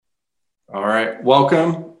All right,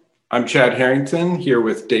 welcome. I'm Chad Harrington here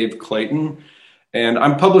with Dave Clayton, and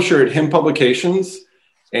I'm publisher at Hymn Publications,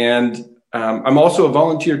 and I'm also a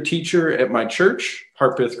volunteer teacher at my church,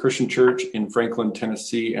 Harpeth Christian Church in Franklin,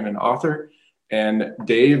 Tennessee, and an author. And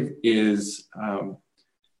Dave is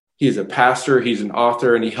he's a pastor, he's an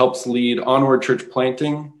author, and he helps lead Onward Church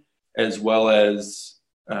Planting as well as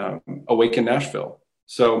Awaken Nashville.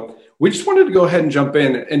 So we just wanted to go ahead and jump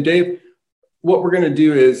in. And Dave, what we're going to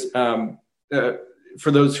do is,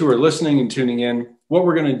 for those who are listening and tuning in, what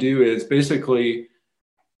we're going to do is basically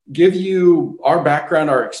give you our background,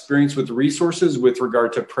 our experience with resources with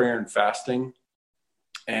regard to prayer and fasting.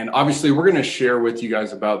 And obviously, we're going to share with you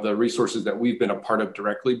guys about the resources that we've been a part of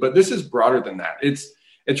directly. But this is broader than that. It's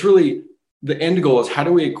really the end goal is how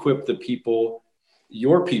do we equip the people,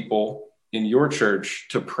 your people in your church,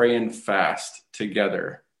 to pray and fast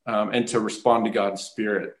together and to respond to God's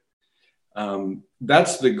Spirit.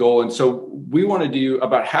 That's the goal. And so we want to do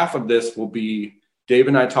about half of this will be Dave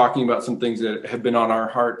and I talking about some things that have been on our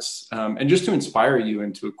hearts and just to inspire you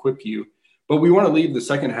and to equip you. But we want to leave the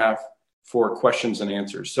second half for questions and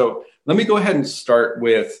answers. So let me go ahead and start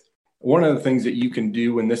with one of the things that you can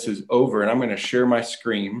do when this is over. And I'm going to share my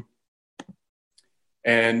screen.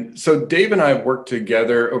 And so Dave and I have worked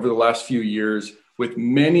together over the last few years with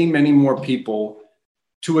many, many more people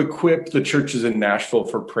to equip the churches in Nashville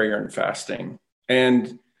for prayer and fasting.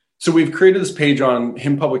 And so we've created this page on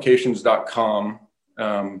hymnpublications.com,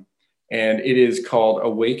 and it is called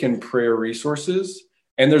Awaken Prayer Resources.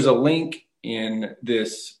 And there's a link in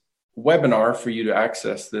this webinar for you to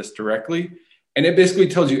access this directly. And it basically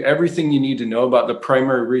tells you everything you need to know about the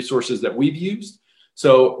primary resources that we've used.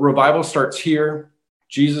 So Revival Starts Here,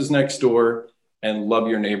 Jesus Next Door, and Love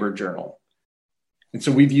Your Neighbor Journal. And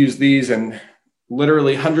so we've used these, and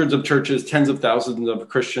literally hundreds of churches, tens of thousands of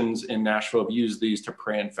Christians in Nashville have used these to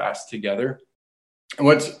pray and fast together. And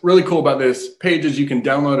what's really cool about this page is you can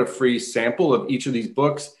download a free sample of each of these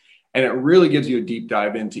books, and it really gives you a deep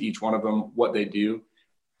dive into each one of them, what they do,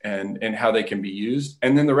 and how they can be used.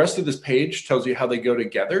 And then the rest of this page tells you how they go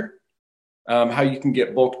together, how you can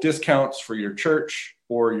get bulk discounts for your church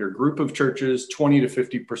or your group of churches, 20 to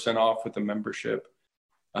 50% off with a membership.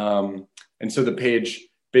 And so the page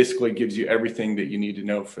basically gives you everything that you need to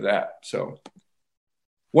know for that. So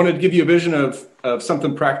wanted to give you a vision of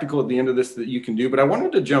something practical at the end of this that you can do, but I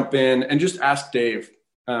wanted to jump in and just ask Dave,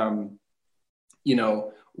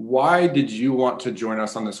 why did you want to join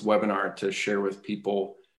us on this webinar to share with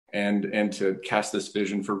people and to cast this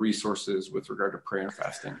vision for resources with regard to prayer and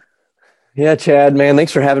fasting? Yeah, Chad, man,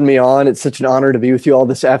 thanks for having me on. It's such an honor to be with you all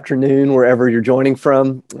this afternoon, wherever you're joining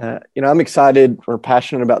from. I'm excited or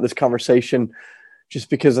passionate about this conversation just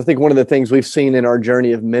because I think one of the things we've seen in our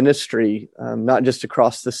journey of ministry, not just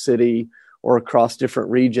across the city or across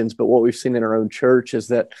different regions, but what we've seen in our own church is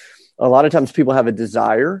that a lot of times people have a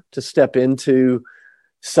desire to step into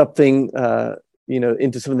something,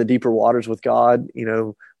 into some of the deeper waters with God,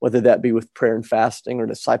 whether that be with prayer and fasting or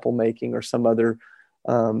disciple making or some other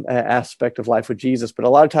aspect of life with Jesus. But a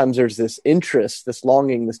lot of times there's this interest, this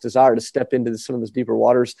longing, this desire to step into some of those deeper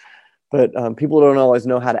waters, but people don't always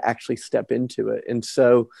know how to actually step into it. And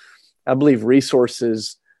so I believe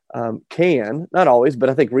resources can, not always, but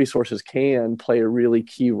I think resources can play a really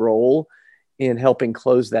key role in helping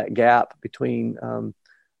close that gap between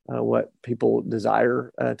what people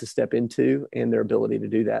desire to step into and their ability to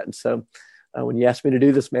do that. And so when you asked me to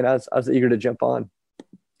do this, man, I was eager to jump on.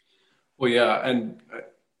 Well, yeah, and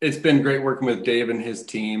it's been great working with Dave and his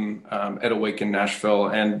team at Awaken Nashville.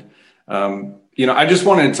 And, I just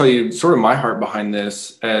wanted to tell you sort of my heart behind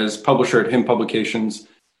this as publisher at Hymn Publications.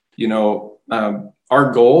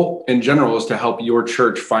 Our goal in general is to help your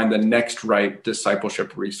church find the next right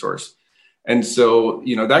discipleship resource. And so,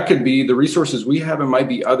 that could be the resources we have and might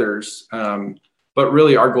be others. But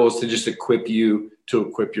really, our goal is to just equip you to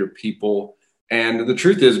equip your people. And the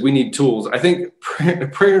truth is we need tools. I think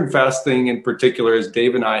prayer and fasting in particular, as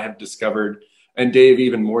Dave and I have discovered, and Dave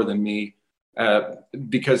even more than me,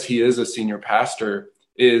 because he is a senior pastor,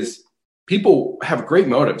 is people have great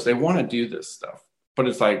motives. They want to do this stuff, but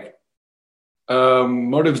it's like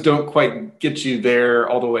motives don't quite get you there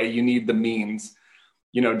all the way. You need the means.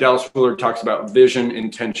 Dallas Willard talks about vision,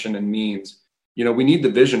 intention, and means. We need the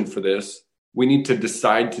vision for this. We need to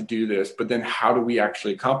decide to do this, but then how do we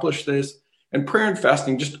actually accomplish this? And prayer and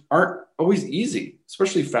fasting just aren't always easy,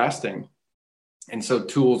 especially fasting. And so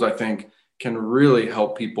tools, I think, can really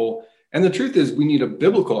help people. And the truth is we need a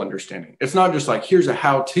biblical understanding. It's not just like, here's a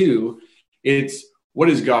how-to. It's what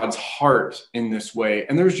is God's heart in this way?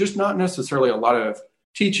 And there's just not necessarily a lot of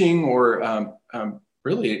teaching or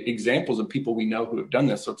really examples of people we know who have done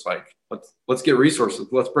this. So it's like, let's get resources.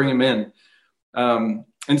 Let's bring them in.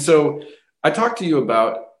 And so I talked to you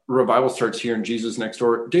about revival starts here in Jesus Next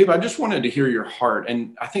Door. Dave, I just wanted to hear your heart.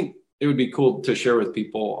 And I think it would be cool to share with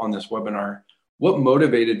people on this webinar. What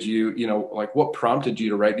motivated you, like what prompted you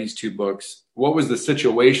to write these 2 books? What was the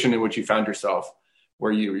situation in which you found yourself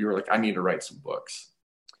where you were like, I need to write some books?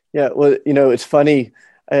 Yeah, well, it's funny.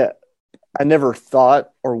 I never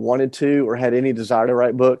thought or wanted to or had any desire to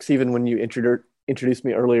write books. Even when you introduced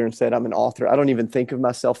me earlier and said I'm an author, I don't even think of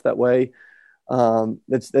myself that way.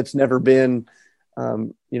 That's never been,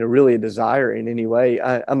 really a desire in any way.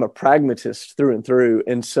 I'm a pragmatist through and through.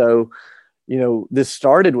 And so, this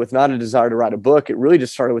started with not a desire to write a book. It really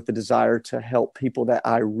just started with the desire to help people that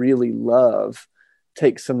I really love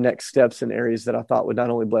take some next steps in areas that I thought would not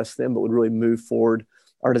only bless them, but would really move forward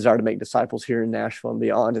our desire to make disciples here in Nashville and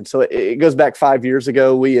beyond. And so it goes back 5 years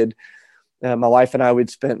ago. We had, my wife and I, we'd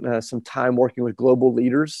spent some time working with global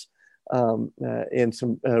leaders in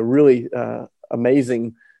some really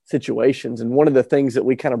amazing situations. And one of the things that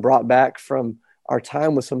we kind of brought back from our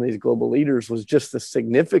time with some of these global leaders was just the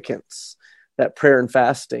significance that prayer and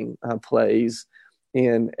fasting plays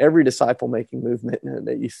in every disciple-making movement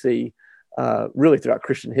that you see really throughout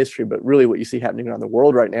Christian history, but really what you see happening around the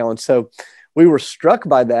world right now. And so we were struck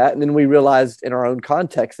by that. And then we realized in our own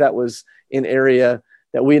context, that was an area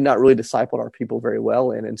that we had not really discipled our people very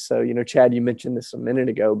well in. And so, Chad, you mentioned this a minute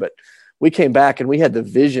ago, but we came back and we had the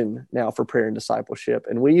vision now for prayer and discipleship.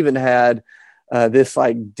 And we even had this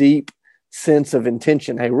like deep sense of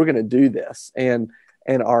intention. Hey, we're going to do this. And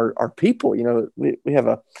our people, we have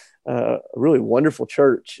a really wonderful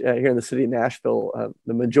church here in the city of Nashville.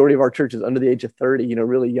 The majority of our church is under the age of 30,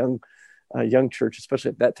 really young church, especially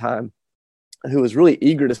at that time, who was really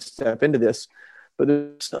eager to step into this. But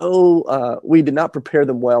we did not prepare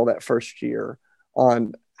them well that first year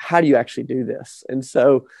on how do you actually do this. And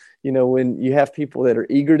so, when you have people that are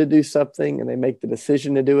eager to do something and they make the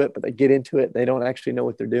decision to do it, but they get into it, they don't actually know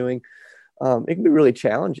what they're doing. It can be really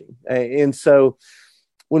challenging. And so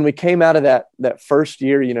when we came out of that first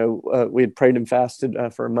year, we had prayed and fasted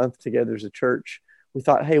for a month together as a church. We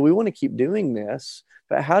thought, hey, we want to keep doing this,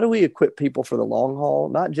 but how do we equip people for the long haul?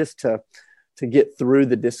 Not just to get through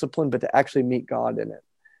the discipline, but to actually meet God in it.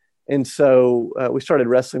 And so we started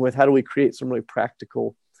wrestling with how do we create some really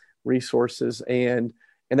practical resources. And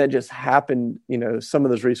that just happened, some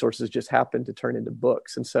of those resources just happened to turn into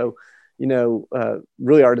books. And so,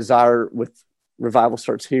 really our desire with Revival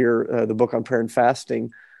Starts Here, the book on prayer and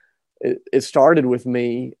fasting, it started with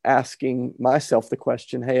me asking myself the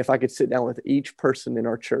question, hey, if I could sit down with each person in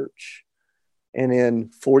our church and in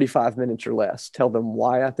 45 minutes or less, tell them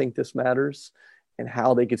why I think this matters and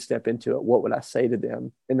how they could step into it, what would I say to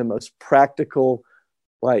them in the most practical,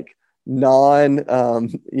 like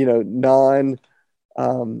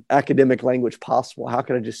academic language possible? How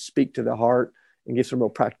can I just speak to the heart and give some real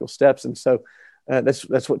practical steps? And so that's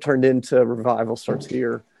what turned into Revival Starts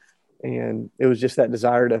Here. And it was just that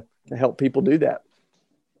desire to help people do that.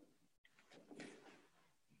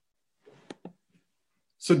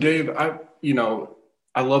 So Dave, I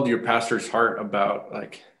love your pastor's heart about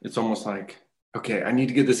like, it's almost like, okay, I need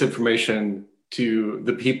to get this information to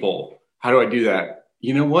the people. How do I do that?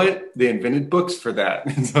 You know what? They invented books for that.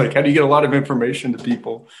 It's like, how do you get a lot of information to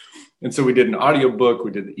people? And so we did an audio book, we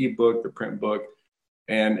did the ebook, the print book,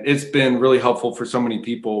 and it's been really helpful for so many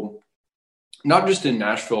people, not just in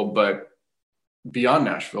Nashville, but beyond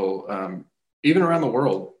Nashville, even around the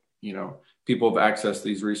world. People have accessed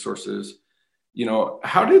these resources.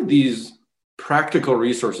 How did these practical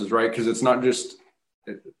resources, right? Because it's not just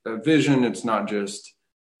a vision, it's not just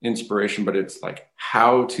inspiration, but it's like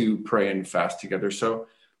how to pray and fast together. So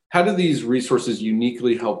how do these resources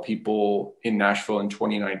uniquely help people in Nashville in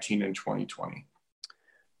 2019 and 2020?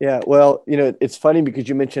 Yeah, well, it's funny because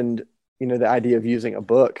you mentioned, the idea of using a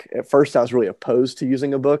book. At first, I was really opposed to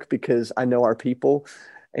using a book because I know our people,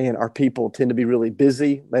 and our people tend to be really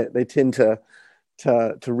busy. They tend to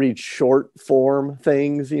read short form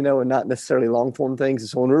things, and not necessarily long form things. And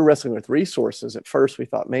so when we were wrestling with resources, at first we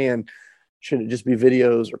thought, man, should it just be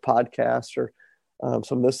videos or podcasts or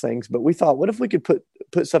some of those things? But we thought, what if we could put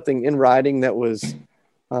something in writing that was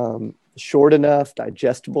short enough,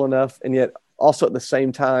 digestible enough, and yet also at the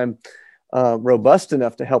same time robust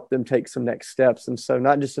enough to help them take some next steps. And so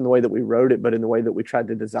not just in the way that we wrote it, but in the way that we tried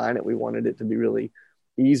to design it, we wanted it to be really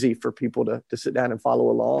easy for people to sit down and follow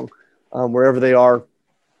along wherever they are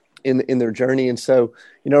in their journey. And so,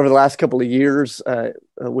 over the last couple of years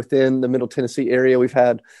within the Middle Tennessee area, we've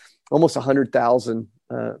had almost 100,000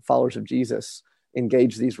 followers of Jesus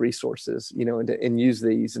engage these resources, and use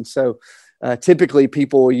these. And so Typically,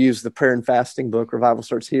 people will use the prayer and fasting book, Revival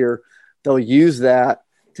Starts Here. They'll use that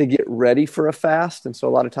to get ready for a fast. And so a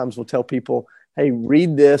lot of times we'll tell people, hey,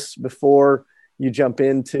 read this before you jump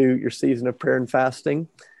into your season of prayer and fasting.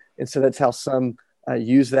 And so that's how some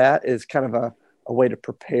use that as kind of a way to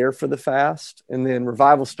prepare for the fast. And then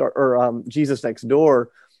Jesus Next Door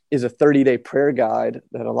is a 30-day prayer guide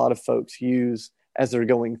that a lot of folks use as they're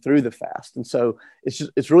going through the fast. And so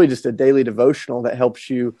it's really just a daily devotional that helps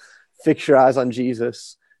you fix your eyes on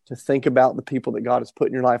Jesus, to think about the people that God has put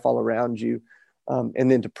in your life all around you,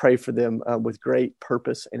 and then to pray for them with great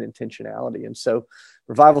purpose and intentionality. And so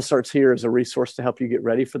Revival Starts Here as a resource to help you get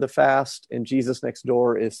ready for the fast, and Jesus Next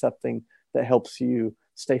Door is something that helps you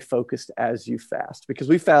stay focused as you fast. Because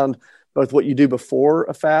we found both what you do before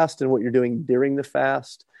a fast and what you're doing during the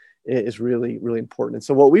fast is really, really important. And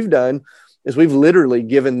so what we've done is we've literally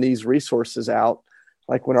given these resources out.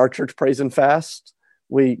 Like when our church prays and fasts,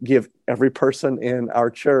 we give every person in our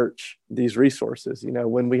church these resources.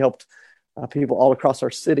 When we helped people all across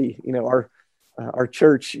our city, our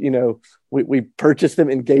church, we purchased them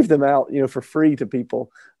and gave them out, for free to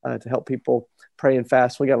people to help people pray and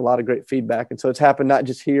fast. We got a lot of great feedback. And so it's happened not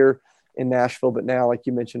just here in Nashville, but now, like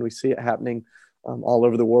you mentioned, we see it happening all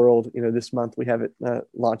over the world. This month we have it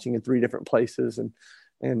launching in 3 different places,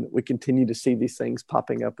 and we continue to see these things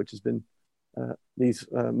popping up, which has been these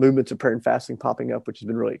movements of prayer and fasting popping up, which has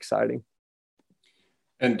been really exciting.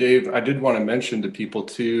 And Dave, I did want to mention to people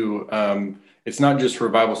too, it's not just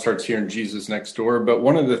Revival Starts Here and Jesus Next Door, but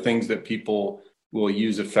one of the things that people will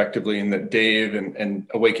use effectively, and that Dave and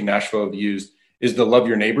Awaken Nashville have used, is the Love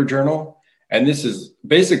Your Neighbor journal. And this is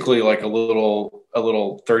basically like a little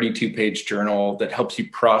 32-page journal that helps you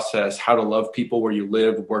process how to love people where you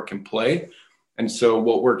live, work, and play. And so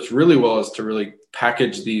what works really well is to really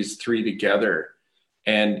package these 3 together.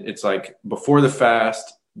 And it's like before the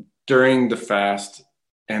fast, during the fast,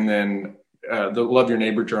 and then the Love Your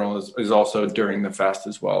Neighbor journal is also during the fast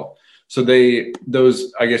as well. So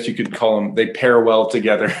those, I guess you could call them, they pair well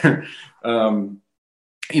together.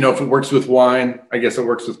 If it works with wine, I guess it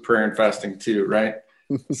works with prayer and fasting too, right?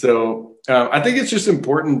 So I think it's just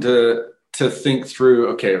important to think through,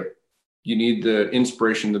 okay, you need the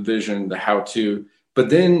inspiration, the vision, the how-to, but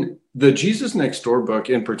then the Jesus Next Door book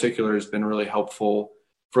in particular has been really helpful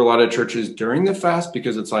for a lot of churches during the fast,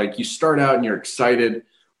 because it's like you start out and you're excited,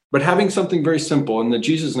 but having something very simple, and the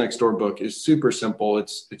Jesus Next Door book is super simple.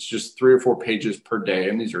 It's just 3 or 4 pages per day,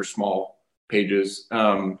 and these are small pages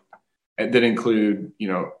that include,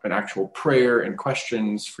 an actual prayer and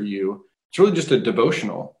questions for you. It's really just a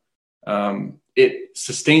devotional. It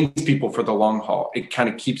sustains people for the long haul. It kind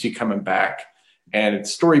of keeps you coming back, and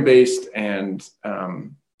it's story-based, and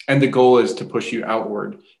the goal is to push you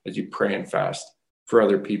outward as you pray and fast for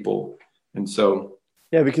other people. And so,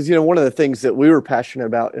 yeah, because, one of the things that we were passionate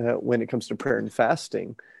about when it comes to prayer and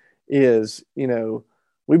fasting is,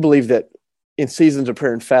 we believe that in seasons of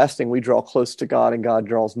prayer and fasting, we draw close to God and God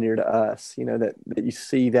draws near to us, that you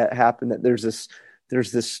see that happen, that there's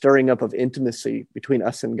this stirring up of intimacy between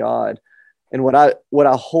us and God. And what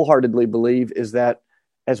I wholeheartedly believe is that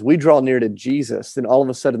as we draw near to Jesus, then all of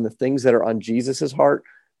a sudden the things that are on Jesus's heart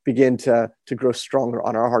begin to grow stronger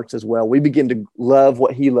on our hearts as well. We begin to love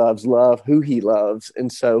what he loves, love who he loves.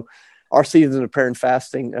 And so our season of prayer and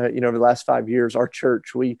fasting, over the last 5 years, our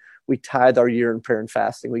church, we tithe our year in prayer and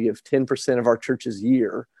fasting. We give 10% of our church's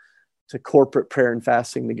year to corporate prayer and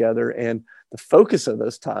fasting together. And the focus of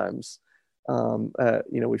those times,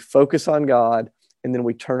 we focus on God, and then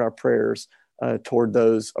we turn our prayers toward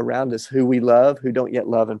those around us who we love, who don't yet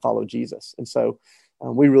love and follow Jesus. And so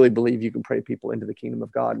we really believe you can pray people into the kingdom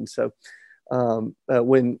of God. And so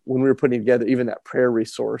when we were putting together even that prayer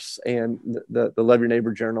resource and the Love Your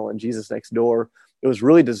Neighbor journal and Jesus Next Door, it was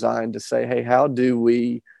really designed to say, hey, how do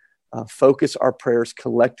we focus our prayers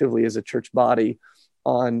collectively as a church body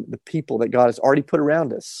on the people that God has already put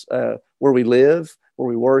around us, where we live, where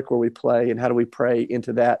we work, where we play, and how do we pray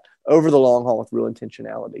into that over the long haul with real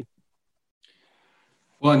intentionality?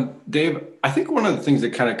 Well, and Dave, I think one of the things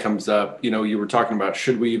that kind of comes up, you were talking about,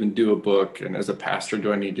 should we even do a book? And as a pastor,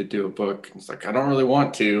 do I need to do a book? It's like, I don't really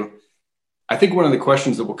want to. I think one of the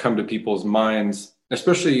questions that will come to people's minds,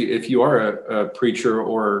 especially if you are a preacher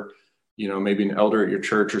or, maybe an elder at your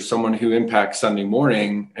church or someone who impacts Sunday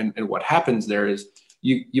morning, and what happens there is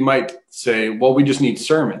you might say, well, we just need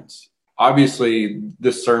sermons. Obviously,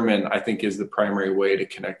 the sermon, I think, is the primary way to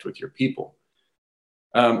connect with your people.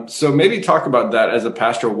 So maybe talk about that as a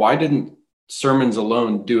pastor. Why didn't sermons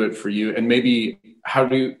alone do it for you? And maybe how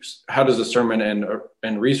does a sermon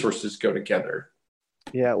and resources go together?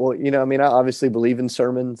 Yeah, well, I obviously believe in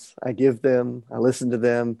sermons. I give them, I listen to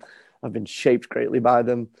them. I've been shaped greatly by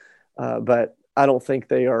them. But I don't think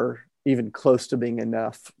they are even close to being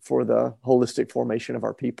enough for the holistic formation of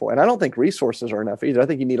our people. And I don't think resources are enough either. I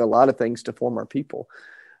think you need a lot of things to form our people.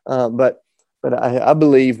 But I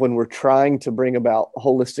believe when we're trying to bring about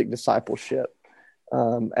holistic discipleship,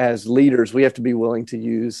 as leaders, we have to be willing to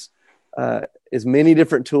use as many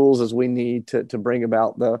different tools as we need to bring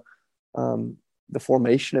about the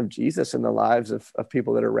formation of Jesus in the lives of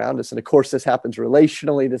people that are around us. And of course, this happens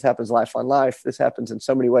relationally. This happens life on life. This happens in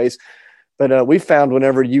so many ways. But we found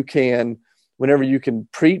whenever you can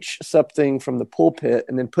preach something from the pulpit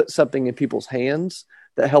and then put something in people's hands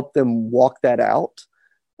that help them walk that out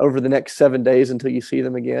over the next 7 days until you see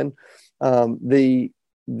them again, the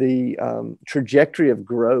trajectory of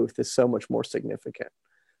growth is so much more significant.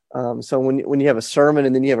 So when you have a sermon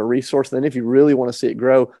and then you have a resource, then if you really want to see it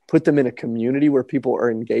grow, put them in a community where people are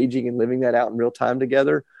engaging and living that out in real time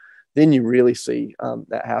together, then you really see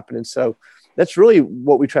that happen. And so that's really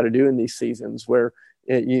what we try to do in these seasons where,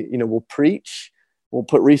 we'll preach, we'll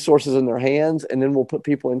put resources in their hands, and then we'll put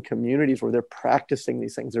people in communities where they're practicing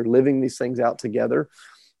these things. They're living these things out together.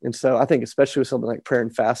 And so I think especially with something like prayer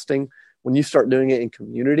and fasting, when you start doing it in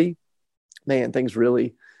community, man, things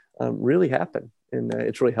really happen. And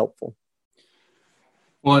it's really helpful.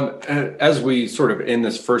 Well, as we sort of end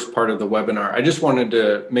this first part of the webinar, I just wanted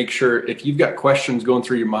to make sure if you've got questions going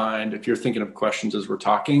through your mind, if you're thinking of questions as we're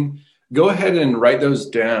talking, go ahead and write those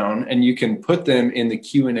down, and you can put them in the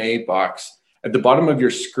Q&A box. At the bottom of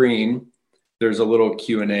your screen, there's a little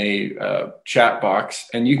Q&A chat box,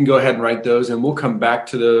 and you can go ahead and write those, and we'll come back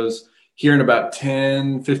to those here in about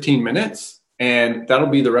 10, 15 minutes, and that'll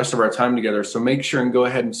be the rest of our time together. So make sure and go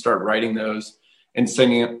ahead and start writing those and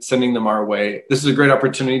sending them our way. This is a great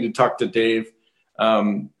opportunity to talk to Dave.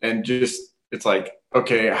 And just, it's like,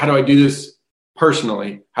 okay, how do I do this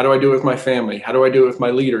personally? How do I do it with my family? How do I do it with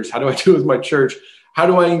my leaders? How do I do it with my church? How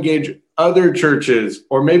do I engage other churches,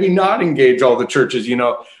 or maybe not engage all the churches?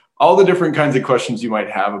 All the different kinds of questions you might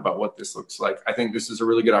have about what this looks like. I think this is a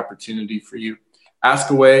really good opportunity for you. Ask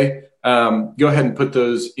away. Go ahead and put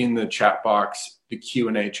those in the chat box, the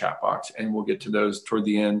Q&A chat box, and we'll get to those toward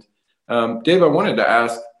the end. Dave, I wanted to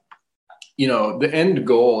ask, the end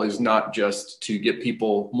goal is not just to get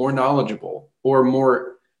people more knowledgeable or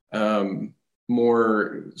more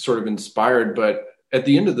sort of inspired, but at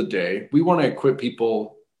the end of the day, we want to equip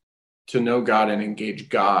people to know God and engage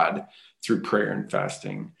God through prayer and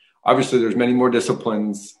fasting. Obviously, there's many more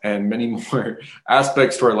disciplines and many more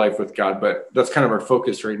aspects to our life with God, but that's kind of our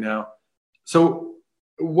focus right now. So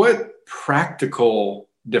what practical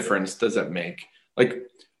difference does it make? Like,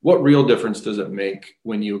 what real difference does it make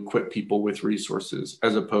when you equip people with resources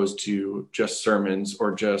as opposed to just sermons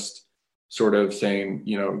or just sort of saying,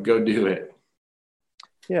 go do it?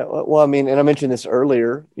 Yeah, well, I mean, and I mentioned this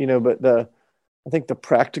earlier, but I think the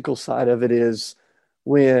practical side of it is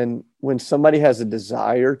when somebody has a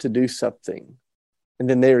desire to do something and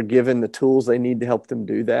then they are given the tools they need to help them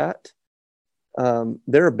do that,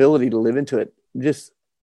 their ability to live into it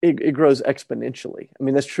it grows exponentially. I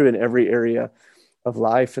mean, that's true in every area of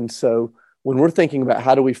life. And so when we're thinking about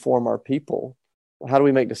how do we form our people, how do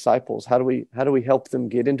we make disciples, how do we help them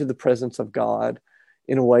get into the presence of God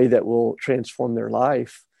in a way that will transform their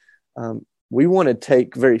life, we want to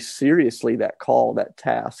take very seriously that call, that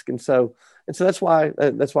task. And so that's why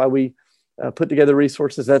we put together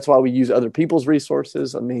resources. That's why we use other people's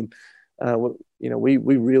resources. I mean, we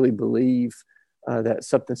really believe that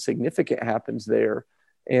something significant happens there.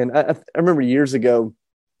 And I remember years ago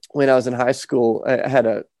when I was in high school, I had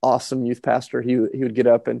an awesome youth pastor. He would get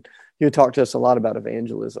up and he would talk to us a lot about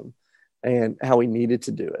evangelism and how we needed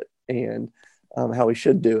to do it and how we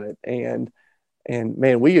should do it. And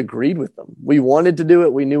man, we agreed with them. We wanted to do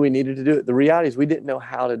it. We knew we needed to do it. The reality is we didn't know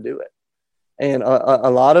how to do it. And a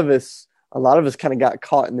lot of us kind of got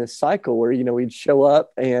caught in this cycle where, we'd show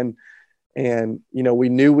up and we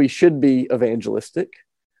knew we should be evangelistic.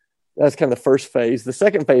 That's kind of the first phase. The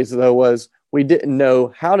second phase, though, was we didn't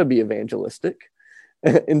know how to be evangelistic.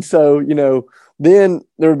 And so, then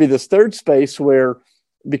there would be this third space where,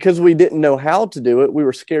 because we didn't know how to do it, we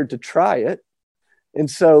were scared to try it. And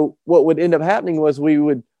so what would end up happening was we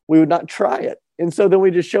would not try it. And so then we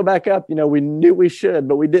just show back up, we knew we should,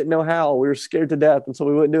 but we didn't know how. We were scared to death. And so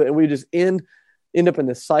we wouldn't do it. And we just end up in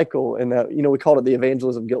this cycle. And, we called it the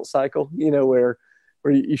evangelism guilt cycle, where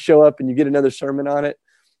you show up and you get another sermon on it.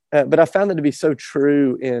 But I found that to be so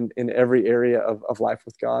true in every area of life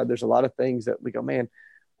with God. There's a lot of things that we go,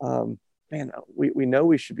 we know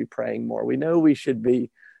we should be praying more. We know we should be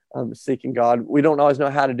seeking God. We don't always know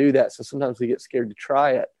how to do that. So sometimes we get scared to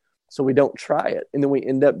try it. So we don't try it. And then we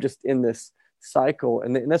end up just in this cycle.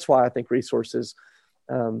 And that's why I think resources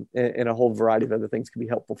and a whole variety of other things can be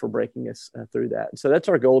helpful for breaking us through that. And so that's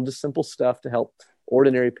our goal, just simple stuff to help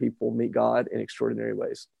ordinary people meet God in extraordinary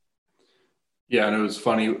ways. Yeah, and it was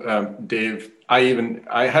funny, Dave,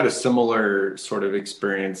 I had a similar sort of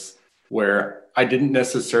experience where I didn't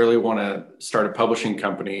necessarily want to start a publishing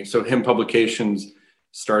company. So Him Publications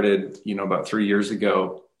started, about 3 years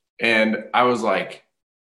ago. And I was like,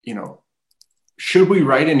 should we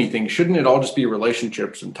write anything? Shouldn't it all just be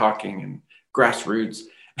relationships and talking and grassroots?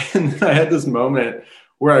 And then I had this moment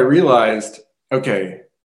where I realized, okay,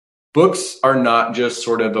 books are not just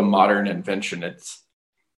sort of a modern invention.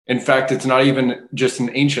 In fact, it's not even just an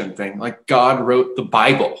ancient thing. Like, God wrote the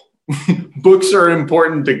Bible. Books are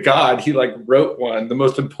important to God. He wrote one, the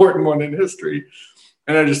most important one in history.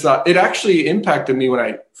 And I just thought it actually impacted me when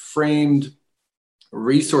I framed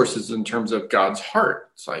resources in terms of God's heart.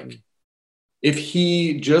 It's like, if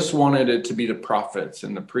He just wanted it to be the prophets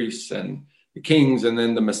and the priests and the kings and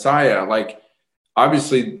then the Messiah,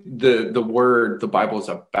 obviously the Bible is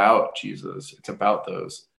about Jesus. It's about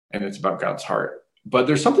those, and it's about God's heart. But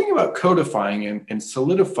there's something about codifying and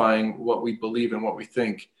solidifying what we believe and what we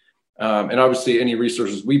think. And obviously any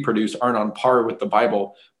resources we produce aren't on par with the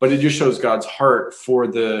Bible, but it just shows God's heart for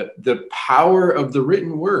the power of the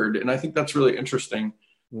written word. And I think that's really interesting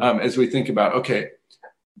as we think about, okay,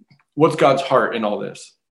 what's God's heart in all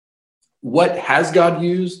this? What has God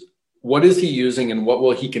used? What is He using? And what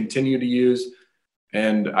will He continue to use?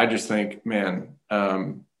 And I just think, man,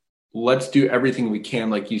 let's do everything we can.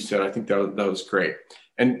 Like you said, I think that was great.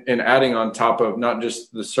 And adding on top of not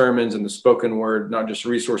just the sermons and the spoken word, not just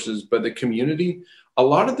resources, but the community, a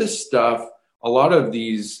lot of this stuff, a lot of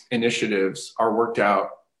these initiatives are worked out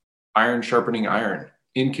iron sharpening iron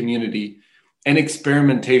in community and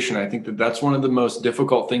experimentation. I think that's one of the most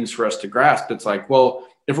difficult things for us to grasp. It's like, well,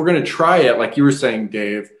 if we're going to try it, like you were saying,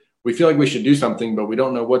 Dave, we feel like we should do something, but we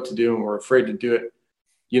don't know what to do and we're afraid to do it,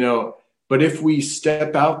 But if we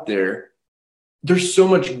step out there, there's so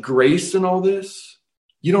much grace in all this.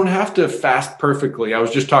 You don't have to fast perfectly. I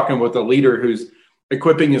was just talking with a leader who's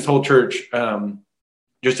equipping his whole church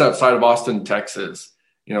just outside of Austin, Texas,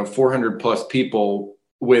 400 plus people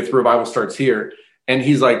with Revival Starts Here. And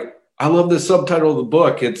he's like, I love the subtitle of the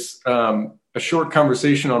book. It's a short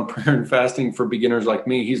conversation on prayer and fasting for beginners like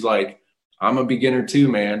me. He's like, I'm a beginner too,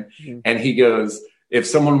 man. Mm-hmm. And he goes, if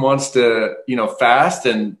someone wants to, fast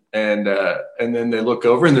and then they look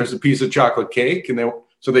over and there's a piece of chocolate cake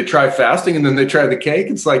so they try fasting and then they try the cake.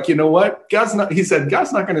 It's like, you know what? God's not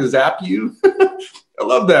going to zap you. I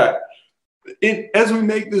love that. As we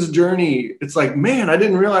make this journey, it's like, man, I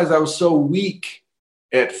didn't realize I was so weak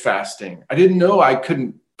at fasting. I didn't know I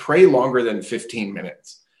couldn't pray longer than 15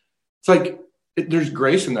 minutes. It's like, there's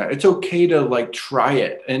grace in that. It's okay to try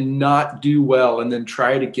it and not do well and then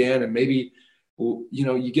try it again. And maybe,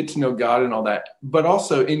 you get to know God and all that, but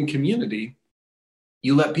also in community,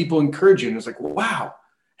 you let people encourage you. And it's like, wow,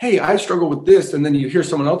 hey, I struggle with this. And then you hear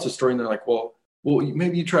someone else's story and they're like, well,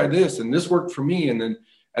 maybe you try this and this worked for me. And then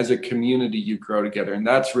as a community, you grow together. And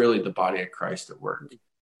that's really the body of Christ at work.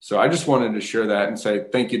 So I just wanted to share that and say,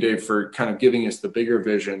 thank you, Dave, for kind of giving us the bigger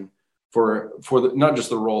vision for not just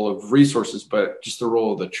the role of resources, but just the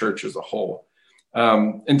role of the church as a whole.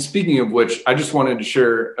 And speaking of which, I just wanted to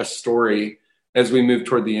share a story as we move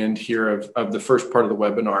toward the end here of the first part of the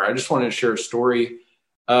webinar. I just wanted to share a story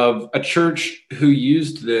of a church who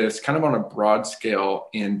used this kind of on a broad scale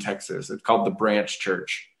in Texas. It's called the Branch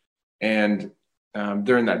Church. And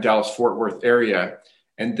they're in that Dallas-Fort Worth area.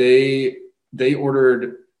 And they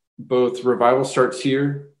ordered both Revival Starts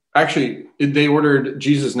Here. Actually, they ordered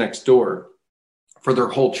Jesus Next Door for their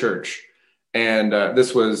whole church. And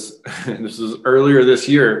this was earlier this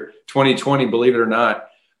year, 2020, believe it or not.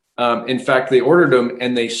 In fact, they ordered them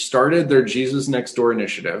and they started their Jesus Next Door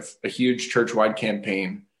initiative, a huge church-wide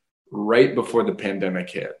campaign, right before the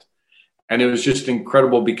pandemic hit. And it was just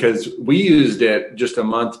incredible because we used it just a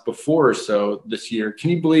month before or so this year.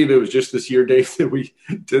 Can you believe it was just this year, Dave, that we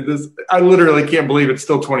did this? I literally can't believe it's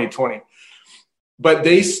still 2020. But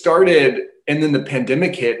they started, and then the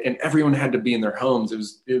pandemic hit and everyone had to be in their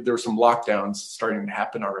homes. There were some lockdowns starting to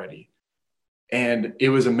happen already. And it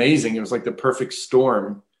was amazing. It was like the perfect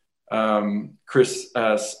storm. Chris,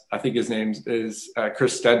 I think his name is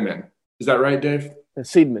Chris Stedman. Is that right, Dave?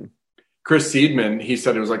 Seedman. Chris Seedman, he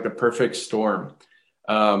said it was like the perfect storm.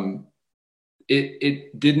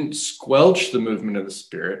 It didn't squelch the movement of the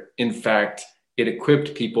Spirit. In fact, it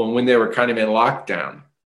equipped people. And when they were kind of in lockdown,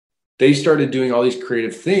 they started doing all these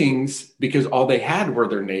creative things because all they had were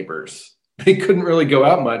their neighbors. They couldn't really go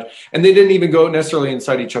out much. And they didn't even go necessarily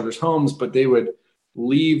inside each other's homes, but they would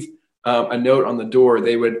leave a note on the door.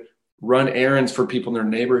 They would run errands for people in their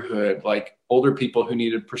neighborhood, like older people who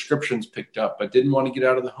needed prescriptions picked up but didn't want to get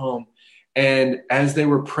out of the home. And as they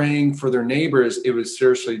were praying for their neighbors, it was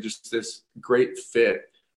seriously just this great fit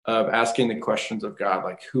of asking the questions of God,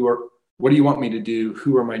 like, what do you want me to do?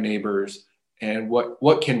 Who are my neighbors? And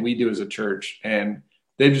what can we do as a church? And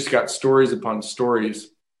they've just got stories upon stories.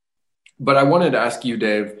 But I wanted to ask you,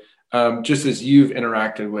 Dave, just as you've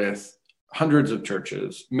interacted with hundreds of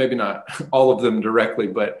churches, maybe not all of them directly,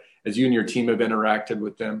 but as you and your team have interacted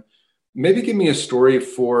with them, maybe give me a story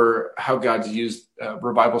for how God's used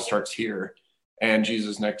Revival Starts Here and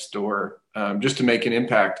Jesus Next Door, just to make an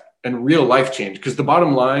impact and real life change. Because the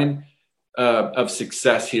bottom line of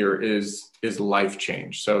success here is life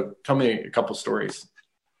change. So tell me a couple stories.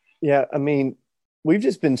 Yeah, I mean, we've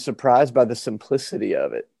just been surprised by the simplicity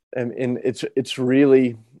of it. And it's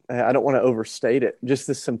really, I don't want to overstate it, just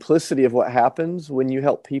the simplicity of what happens when you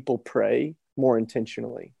help people pray more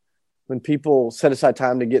intentionally. When people set aside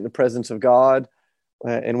time to get in the presence of God,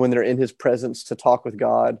 and when they're in his presence to talk with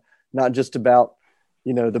God, not just about,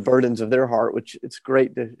 the burdens of their heart, which it's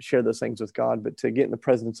great to share those things with God, but to get in the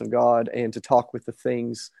presence of God and to talk with the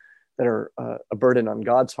things that are a burden on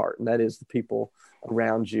God's heart. And that is the people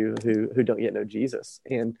around you who don't yet know Jesus.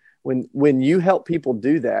 And when you help people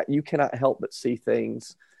do that, you cannot help but see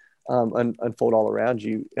things unfold all around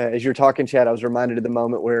you. As you're talking, Chad, I was reminded of the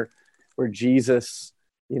moment where Jesus,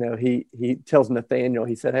 he tells Nathaniel,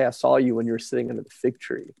 he said, "Hey, I saw you when you were sitting under the fig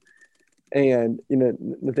tree." And,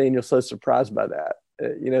 Nathaniel's so surprised by that,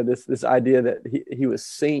 this idea that he was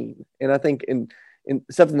seen. And I think in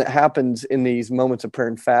something that happens in these moments of prayer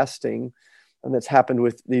and fasting, and that's happened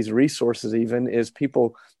with these resources even, is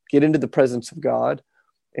people get into the presence of God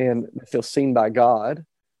and feel seen by God.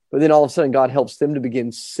 But then all of a sudden, God helps them to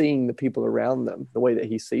begin seeing the people around them the way that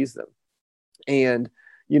he sees them. And,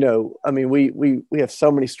 we have so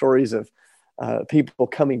many stories of people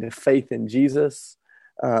coming to faith in Jesus,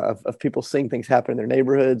 of people seeing things happen in their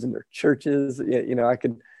neighborhoods and their churches. I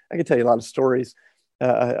could tell you a lot of stories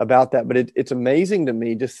about that, but it's amazing to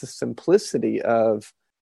me, just the simplicity of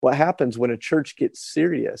what happens when a church gets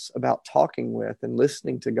serious about talking with and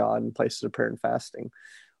listening to God in places of prayer and fasting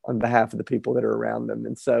on behalf of the people that are around them.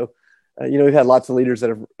 And so, we've had lots of leaders that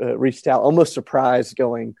have reached out, almost surprised,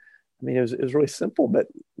 going, it was really simple, but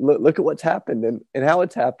look at what's happened and how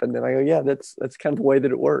it's happened. And I go, yeah, that's kind of the way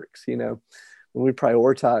that it works. When we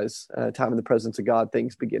prioritize time in the presence of God,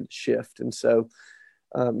 things begin to shift. And so,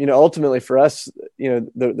 ultimately for us,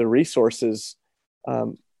 the resources,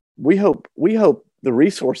 we hope the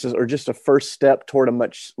resources are just a first step toward a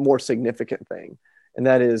much more significant thing. And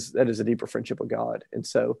that is a deeper friendship with God. And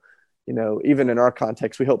so, even in our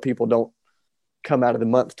context, we hope people don't come out of the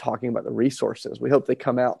month talking about the resources. We hope they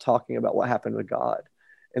come out talking about what happened with God,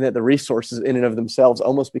 and that the resources in and of themselves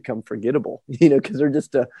almost become forgettable, because they're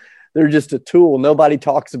just a tool. Nobody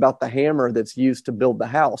talks about the hammer that's used to build the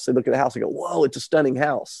house. They look at the house and go, whoa, it's a stunning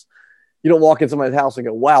house. You don't walk in somebody's house and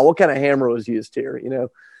go, wow, what kind of hammer was used here?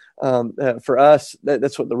 For us,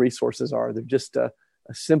 that's what the resources are. They're just a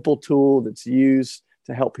simple tool that's used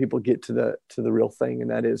to help people get to the real thing. And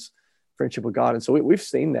that is friendship with God. And so we've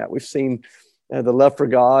seen that. We've seen the love for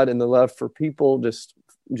God and the love for people just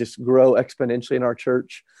grow exponentially in our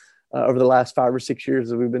church over the last 5 or 6 years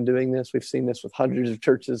that we've been doing this. We've seen this with hundreds of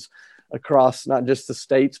churches across not just the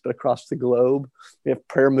states, but across the globe. We have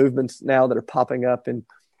prayer movements now that are popping up in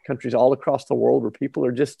countries all across the world where people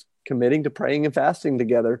are just committing to praying and fasting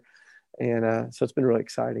together. And so it's been really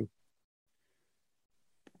exciting.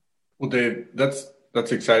 Well, Dave, that's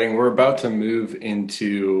exciting. We're about to move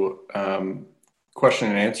into question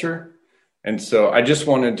and answer. And so I just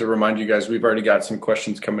wanted to remind you guys, we've already got some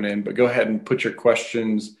questions coming in, but go ahead and put your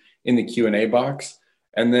questions in the Q&A box.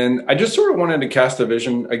 And then I just sort of wanted to cast a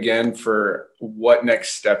vision again for what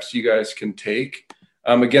next steps you guys can take.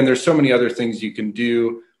 Again, there's so many other things you can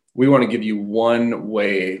do. We want to give you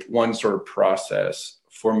one sort of process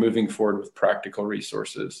for moving forward with practical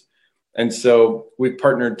resources. And so we've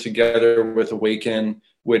partnered together with Awaken,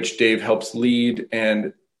 which Dave helps lead.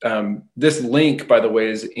 And this link, by the way,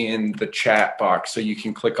 is in the chat box. So you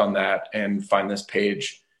can click on that and find this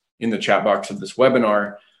page in the chat box of this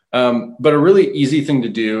webinar. But a really easy thing to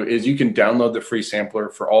do is you can download the free sampler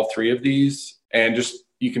for all three of these, and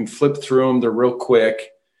you can flip through them. They're real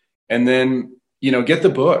quick. And then, get the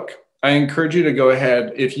book. I encourage you to go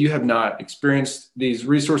ahead. If you have not experienced these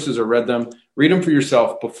resources or read them for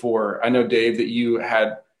yourself before. I know, Dave, that you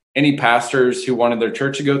had any pastors who wanted their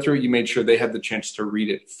church to go through it, you made sure they had the chance to read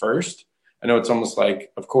it first. I know it's almost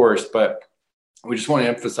like, of course, but we just want to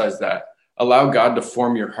emphasize that. Allow God to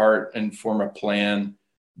form your heart and form a plan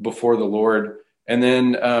before the Lord, and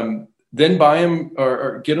then buy them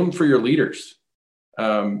or get them for your leaders.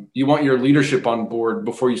 You want your leadership on board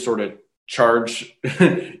before you sort of charge,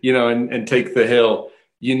 and take the hill.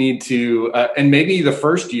 You need to, and maybe the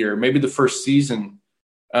first year, maybe the first season,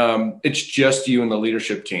 it's just you and the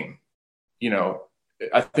leadership team.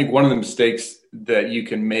 I think one of the mistakes that you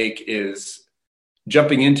can make is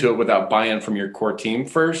jumping into it without buy-in from your core team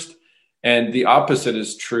first. And the opposite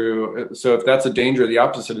is true. So if that's a danger, the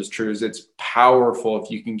opposite is true, is it's powerful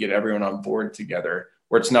if you can get everyone on board together,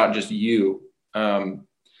 where it's not just you. And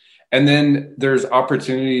then there's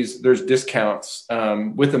opportunities, there's discounts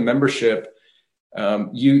with a membership.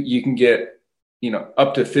 You can get,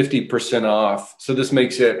 up to 50% off. So this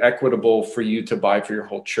makes it equitable for you to buy for your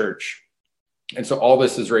whole church. And so all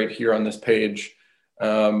this is right here on this page.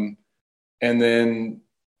 And then,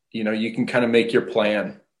 you can kind of make your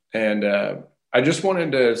plan. And I just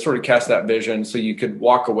wanted to sort of cast that vision so you could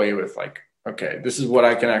walk away with like, okay, this is what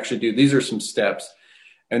I can actually do. These are some steps.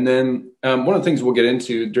 And then one of the things we'll get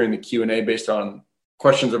into during the Q&A based on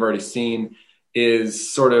questions I've already seen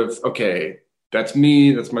is sort of, okay, that's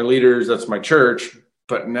me, that's my leaders, that's my church.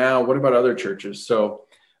 But now what about other churches? So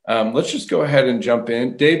let's just go ahead and jump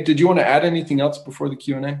in. Dave, did you want to add anything else before the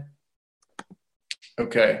Q&A?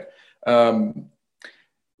 Okay.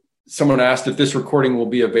 Someone asked if this recording will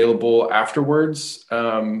be available afterwards.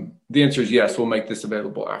 The answer is yes, we'll make this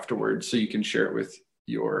available afterwards so you can share it with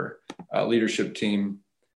your leadership team.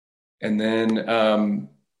 And then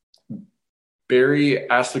Barry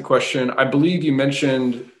asked the question, I believe you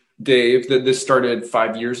mentioned, Dave, that this started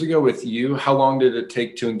 5 years ago with you. How long did it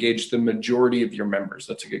take to engage the majority of your members?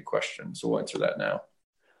 That's a good question. So we'll answer that now.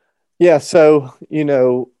 Yeah. So,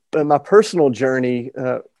 my personal journey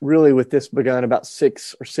really with this began about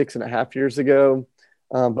 6.5 years ago.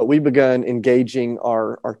 But we began engaging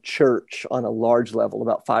our church on a large level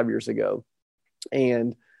about 5 years ago.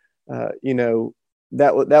 And,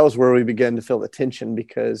 that was where we began to feel the tension,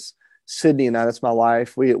 because Sydney and I, that's my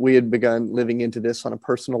wife, we had begun living into this on a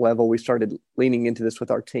personal level. We started leaning into this with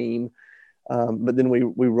our team. But then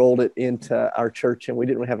we rolled it into our church, and we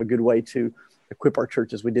didn't really have a good way to equip our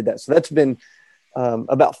church as we did that. So that's been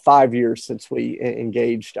about 5 years since we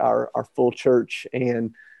engaged our full church.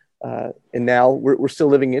 And now we're still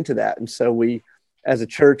living into that. And so we, as a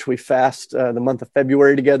church, we fast the month of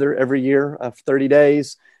February together every year for 30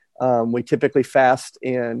 days. We typically fast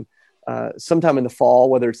in sometime in the fall,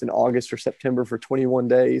 whether it's in August or September, for 21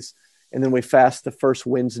 days. And then we fast the first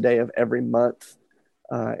Wednesday of every month.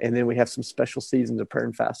 And then we have some special seasons of prayer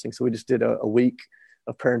and fasting. So we just did a week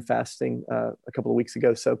of prayer and fasting a couple of weeks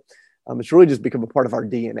ago. So it's really just become a part of our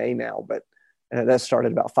DNA now. But that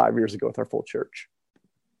started about 5 years ago with our full church.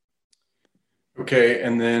 Okay.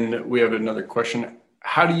 And then we have another question.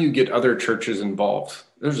 How do you get other churches involved?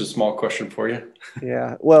 There's a small question for you.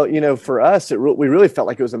 Yeah. Well, for us, we really felt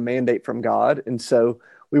like it was a mandate from God. And so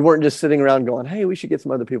we weren't just sitting around going, hey, we should get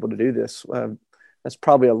some other people to do this. That's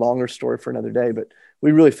probably a longer story for another day, but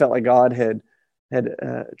we really felt like God had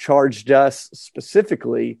charged us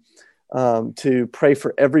specifically to pray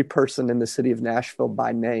for every person in the city of Nashville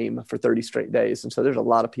by name for 30 straight days. And so there's a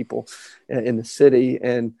lot of people in the city.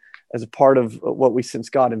 And as a part of what we sense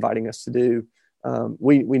God inviting us to do,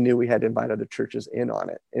 we knew we had to invite other churches in on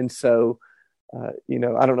it. And so, I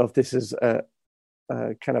don't know if this is a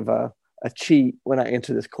kind of a cheat when I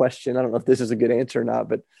answer this question. I don't know if this is a good answer or not,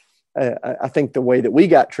 but I think the way that we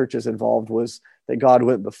got churches involved was that God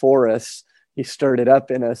went before us. He stirred it up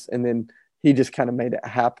in us, and then he just kind of made it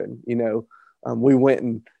happen. We went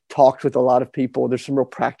and talked with a lot of people. There's some real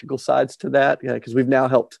practical sides to that, because we've now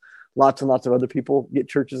helped lots and lots of other people get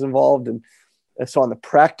churches involved. And so on the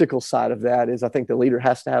practical side of that is, I think the leader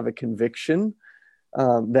has to have a conviction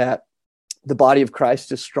that the body of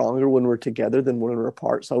Christ is stronger when we're together than when we're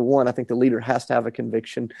apart. So one, I think the leader has to have a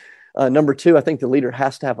conviction. Number two, I think the leader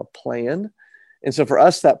has to have a plan. And so for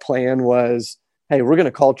us, that plan was, hey, we're going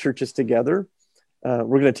to call churches together.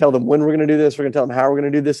 We're going to tell them when we're going to do this. We're going to tell them how we're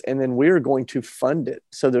going to do this. And then we're going to fund it.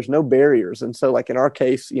 So there's no barriers. And so like in our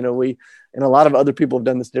case, we, and a lot of other people have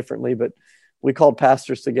done this differently, but we called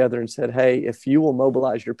pastors together and said, hey, if you will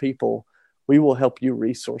mobilize your people, we will help you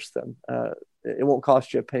resource them. It won't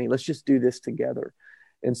cost you a penny. Let's just do this together.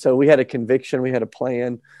 And so we had a conviction, we had a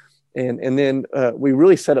plan. And then we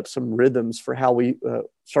really set up some rhythms for how we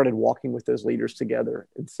started walking with those leaders together.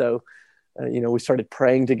 And so, we started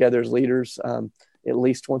praying together as leaders at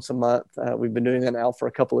least once a month. We've been doing that now for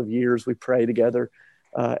a couple of years. We pray together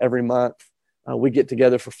every month. We get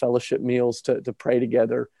together for fellowship meals to pray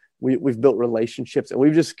together. We've built relationships, and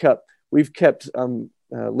we've kept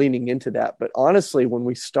leaning into that. But honestly, when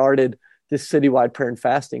we started this citywide prayer and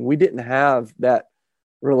fasting, we didn't have that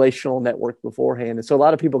relational network beforehand. And so a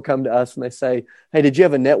lot of people come to us and they say, hey, did you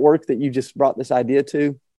have a network that you just brought this idea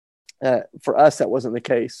to? For us, that wasn't the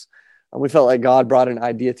case. We felt like God brought an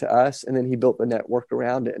idea to us, and then he built the network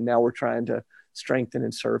around it. And now we're trying to strengthen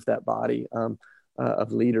and serve that body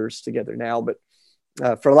of leaders together now. But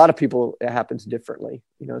for a lot of people, it happens differently,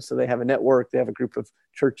 so they have a network, they have a group of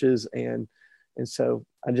churches. And so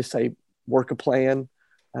I just say, work a plan,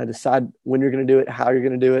 decide when you're going to do it, how you're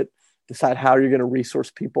going to do it, decide how you're going to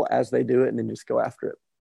resource people as they do it, and then just go after it.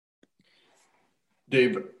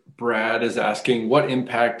 Dave, Brad is asking, what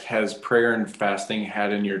impact has prayer and fasting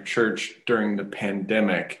had in your church during the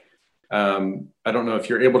pandemic? I don't know if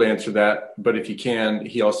you're able to answer that, but if you can,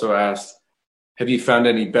 he also asked, have you found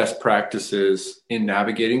any best practices in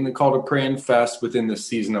navigating the call to pray and fast within the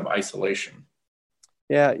season of isolation?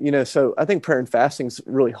 Yeah, so I think prayer and fasting is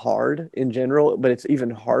really hard in general, but it's even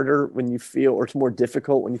harder when you feel, or it's more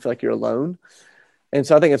difficult when you feel like you're alone. And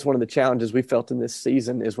so I think it's one of the challenges we felt in this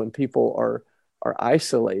season is when people are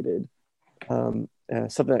isolated, something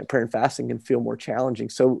like prayer and fasting can feel more challenging.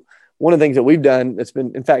 So one of the things that we've done that's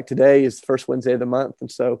been, in fact, today is the first Wednesday of the month.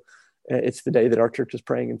 And so it's the day that our church is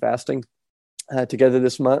praying and fasting together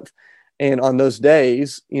this month. And on those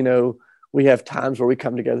days, we have times where we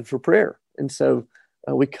come together for prayer. And so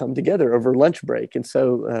we come together over lunch break. And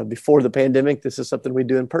so before the pandemic, this is something we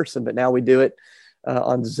do in person, but now we do it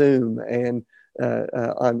on Zoom and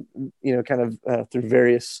on, through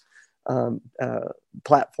various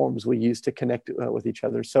platforms we use to connect with each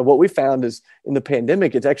other. So what we found is in the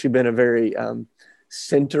pandemic, it's actually been a very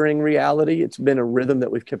centering reality. It's been a rhythm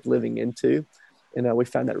that we've kept living into, and we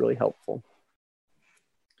found that really helpful.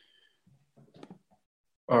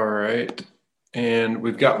 All right. And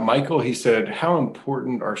we've got Michael. He said, how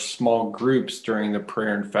important are small groups during the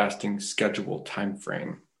prayer and fasting schedule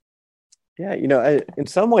timeframe? Yeah, in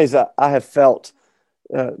some ways I have felt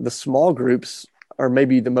the small groups are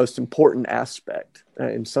maybe the most important aspect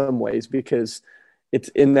in some ways, because it's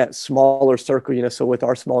in that smaller circle, so with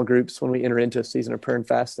our small groups, when we enter into a season of prayer and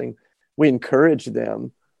fasting, we encourage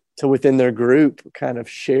them to within their group kind of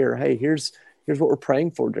share, hey, here's what we're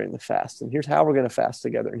praying for during the fast, and here's how we're going to fast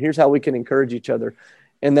together, and here's how we can encourage each other.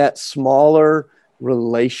 And that smaller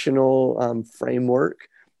relational framework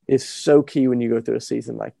is so key when you go through a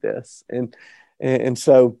season like this. And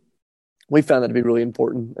so we found that to be really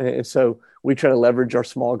important. And so we try to leverage our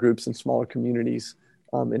small groups and smaller communities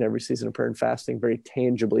in every season of prayer and fasting very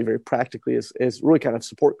tangibly, very practically, as really kind of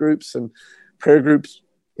support groups and prayer groups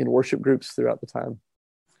and worship groups throughout the time.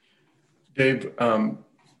 Dave,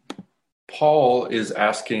 Paul is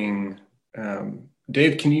asking,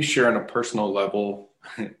 Dave, can you share on a personal level,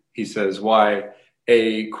 he says, why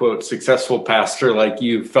a, quote, successful pastor like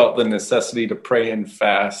you felt the necessity to pray and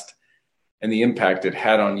fast and the impact it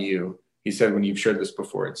had on you? He said, when you've shared this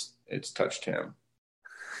before, it's touched him.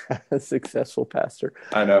 A successful pastor.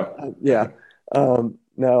 I know. Yeah.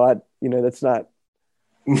 No, that's not.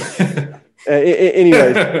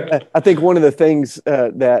 Anyways, I think one of the things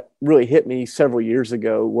that really hit me several years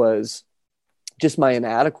ago was just my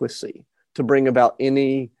inadequacy to bring about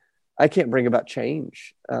I can't bring about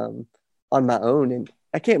change on my own. And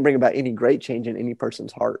I can't bring about any great change in any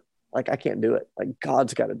person's heart. Like, I can't do it. Like,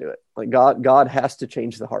 God's got to do it. Like, God has to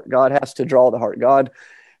change the heart. God has to draw the heart. God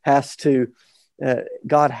has to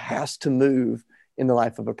move in the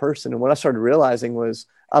life of a person. And what I started realizing was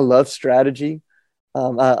I love strategy.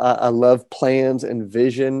 I love plans and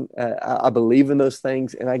vision. I believe in those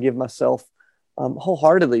things, and I give myself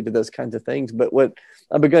wholeheartedly to those kinds of things. But what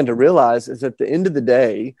I begun to realize is at the end of the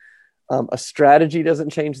day, a strategy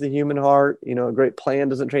doesn't change the human heart. A great plan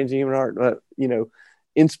doesn't change the human heart.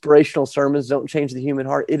 Inspirational sermons don't change the human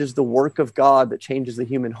heart. It is the work of God that changes the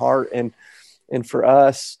human heart. And for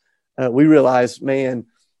us, we realize, man,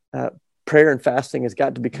 prayer and fasting has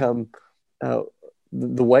got to become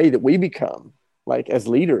the way that we become, like as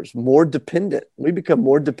leaders, more dependent. We become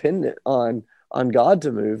more dependent on God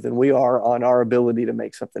to move than we are on our ability to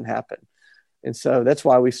make something happen. And so that's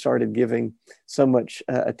why we started giving so much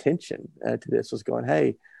attention to this, was going,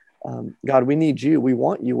 hey, God, we need you. We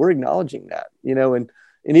want you. We're acknowledging that,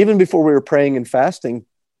 and even before we were praying and fasting,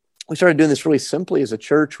 we started doing this really simply as a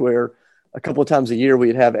church, where a couple of times a year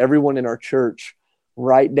we'd have everyone in our church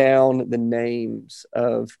write down the names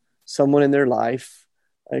of someone in their life.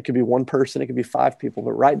 It could be one person, it could be 5 people,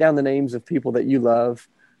 but write down the names of people that you love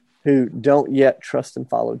who don't yet trust and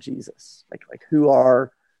follow Jesus. Like who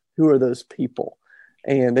are those people?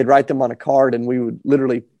 And they'd write them on a card, and we would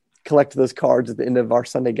literally collect those cards at the end of our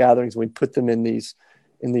Sunday gatherings. We'd put them in these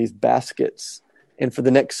baskets, And for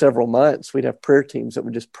the next several months, we'd have prayer teams that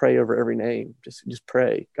would just pray over every name. Just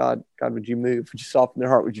pray. God, would you move? Would you soften their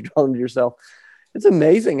heart? Would you draw them to yourself? It's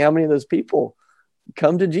amazing how many of those people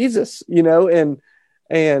come to Jesus,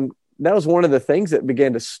 and that was one of the things that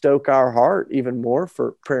began to stoke our heart even more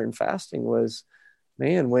for prayer and fasting was,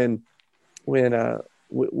 man, when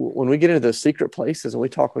we get into those secret places and we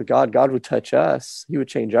talk with God, God would touch us. He would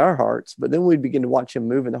change our hearts, but then we'd begin to watch him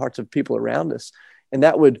move in the hearts of people around us. And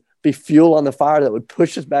that would be fuel on the fire that would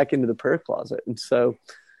push us back into the prayer closet. And so,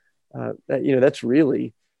 that's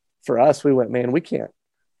really for us, we went, man, we can't.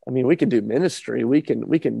 I mean, we can do ministry, we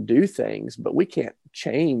can do things, but we can't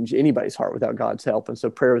change anybody's heart without God's help. And so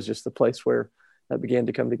prayer was just the place where that began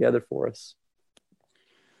to come together for us.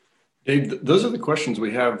 Dave, those are the questions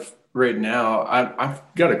we have right now. I've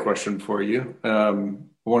got a question for you.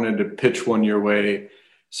 Wanted to pitch one your way.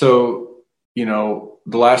 So,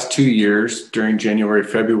 the last 2 years during January,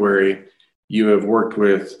 February, you have worked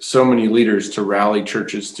with so many leaders to rally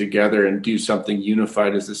churches together and do something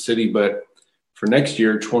unified as a city. But for next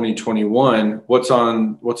year, 2021, what's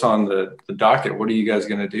on the docket? What are you guys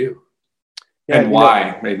going to do? Yeah, and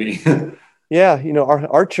why, maybe? Yeah,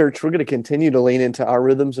 our church, we're going to continue to lean into our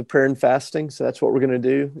rhythms of prayer and fasting. So that's what we're going to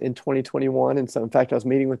do in 2021. And so, in fact, I was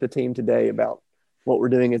meeting with the team today about what we're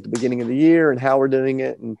doing at the beginning of the year and how we're doing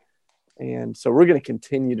it. And so we're going to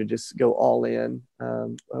continue to just go all in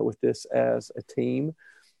with this as a team.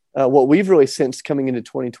 What we've really sensed coming into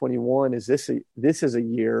 2021 is this is a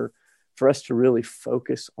year for us to really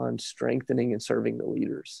focus on strengthening and serving the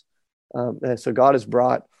leaders. And so God has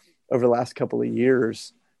brought over the last couple of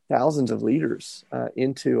years thousands of leaders not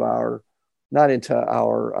into our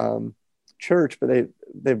church, but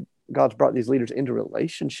God's brought these leaders into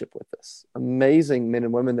relationship with us. Amazing men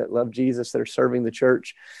and women that love Jesus, that are serving the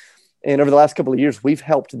church. And over the last couple of years, we've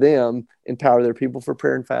helped them empower their people for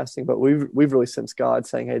prayer and fasting. But we've really sensed God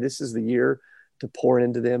saying, hey, this is the year to pour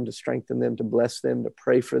into them, to strengthen them, to bless them, to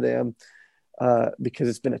pray for them, because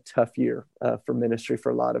it's been a tough year for ministry for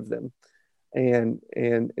a lot of them. And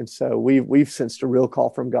so we've sensed a real call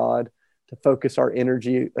from God to focus our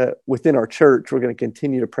energy within our church. We're going to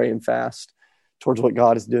continue to pray and fast towards what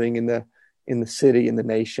God is doing in the city, in the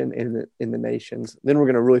nation, in the nations. Then we're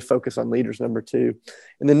going to really focus on leaders, number 2.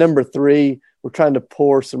 And then number 3, we're trying to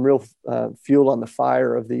pour some real fuel on the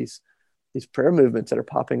fire of these prayer movements that are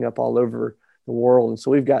popping up all over the world. And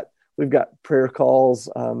so we've got prayer calls,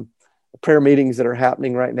 prayer meetings that are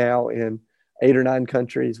happening right now in 8 or 9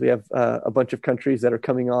 countries. We have a bunch of countries that are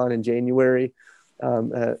coming on in January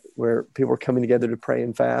where people are coming together to pray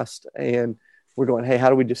and fast. And we're going, hey, how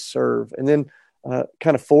do we just serve? And then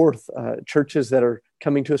kind of fourth, churches that are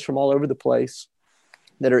coming to us from all over the place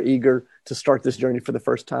that are eager to start this journey for the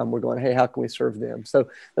first time. We're going, hey, how can we serve them? So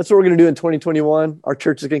that's what we're going to do in 2021. Our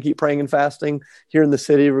church is going to keep praying and fasting. Here in the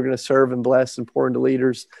city, we're going to serve and bless and pour into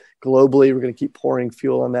leaders. Globally, we're going to keep pouring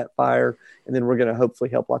fuel on that fire. And then we're going to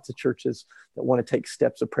hopefully help lots of churches that want to take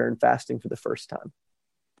steps of prayer and fasting for the first time.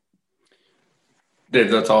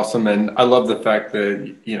 Dave, that's awesome. And I love the fact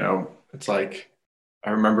that, it's like,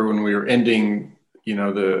 I remember when we were ending,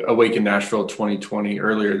 the Awaken Nashville 2020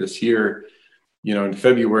 earlier this year, in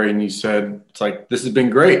February, and you said, it's like, this has been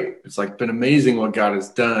great. It's like been amazing what God has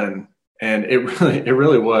done. And it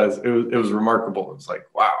really was. It was remarkable. It was like,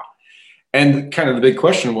 wow. And kind of the big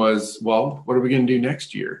question was, well, what are we going to do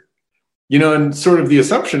next year? And sort of the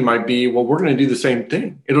assumption might be, well, we're going to do the same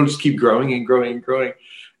thing. It'll just keep growing and growing and growing.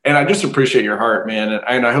 And I just appreciate your heart, man.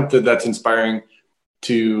 And I hope that that's inspiring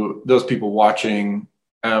to those people watching,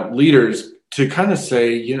 leaders, to kind of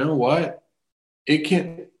say, you know what,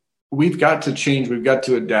 we've got to change. We've got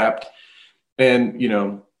to adapt. And,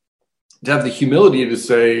 to have the humility to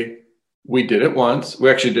say, we did it once, we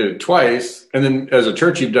actually did it twice. And then as a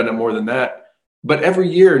church, you've done it more than that. But every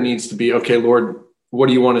year needs to be, okay, Lord, what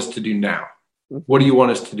do you want us to do now? What do you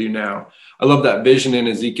want us to do now? I love that vision in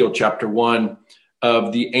Ezekiel chapter 1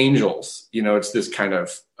 of the angels. It's this kind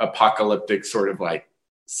of apocalyptic sort of like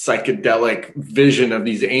psychedelic vision of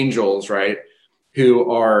these angels, right?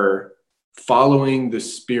 Who are following the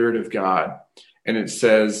Spirit of God. And it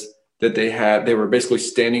says that they were basically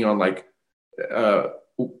standing on like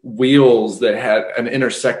wheels that had an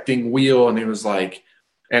intersecting wheel. And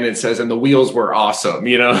it says, and the wheels were awesome,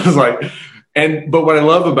 it was like, but what I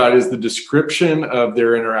love about it is the description of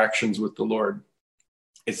their interactions with the Lord.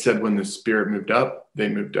 It said when the Spirit moved up, they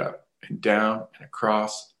moved up and down and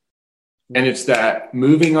across. And it's that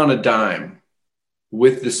moving on a dime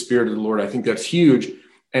with the Spirit of the Lord. I think that's huge.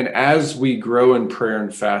 And as we grow in prayer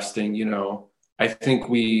and fasting, I think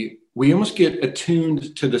we almost get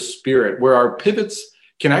attuned to the Spirit, where our pivots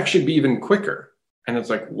can actually be even quicker. And it's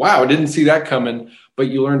like, wow, I didn't see that coming, but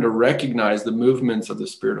you learn to recognize the movements of the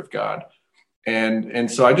Spirit of God. And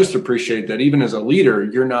so I just appreciate that even as a leader,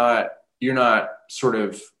 you're not sort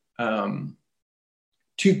of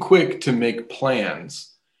too quick to make plans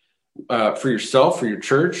for yourself, for your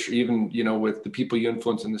church, even, with the people you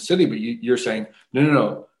influence in the city. But you're saying,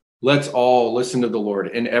 no, let's all listen to the Lord.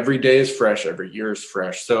 And every day is fresh. Every year is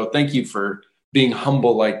fresh. So thank you for being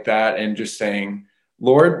humble like that and just saying,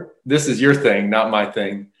 Lord, this is your thing, not my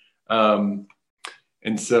thing. And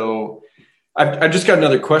so I just got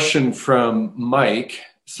another question from Mike.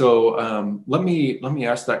 So let me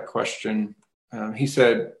ask that question. He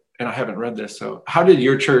said, and I haven't read this. So how did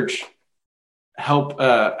your church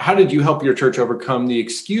how did you help your church overcome the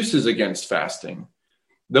excuses against fasting,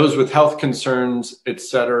 those with health concerns,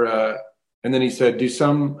 etc.? And then he said, do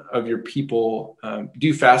some of your people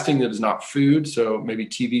do fasting that is not food? So maybe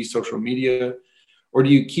TV, social media, or do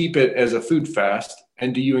you keep it as a food fast?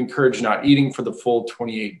 And do you encourage not eating for the full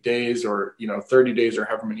 28 days or, 30 days or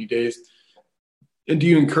however many days? And do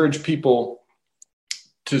you encourage people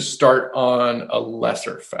to start on a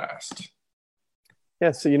lesser fast?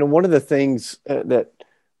 Yeah. So, one of the things that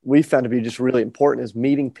we found to be just really important is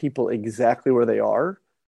meeting people exactly where they are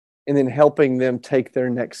and then helping them take their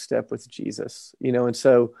next step with Jesus, and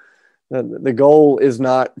so the goal is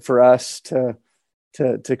not for us to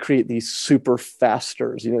create these super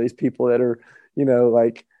fasters, these people that are,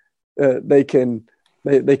 they can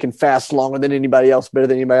fast longer than anybody else, better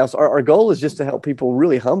than anybody else. Our goal is just to help people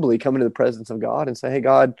really humbly come into the presence of God and say, hey,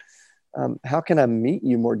 God, how can I meet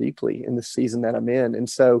you more deeply in the season that I'm in? And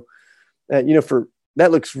so, for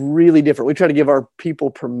that looks really different. We try to give our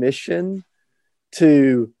people permission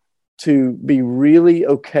to be really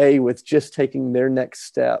okay with just taking their next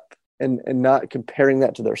step and not comparing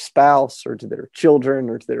that to their spouse or to their children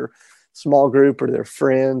or to their small group or to their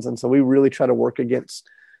friends. And so we really try to work against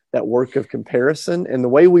that work of comparison. And the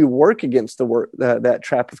way we work against that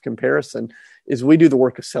trap of comparison is we do the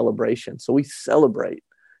work of celebration. So we celebrate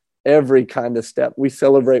every kind of step. We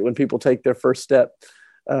celebrate when people take their first step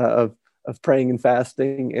of praying and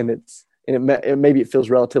fasting, and maybe it feels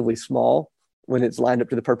relatively small when it's lined up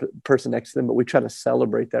to the person next to them, but we try to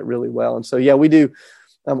celebrate that really well. And so, yeah, we do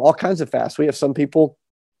all kinds of fasts. We have some people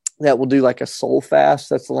that will do like a soul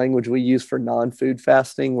fast. That's the language we use for non-food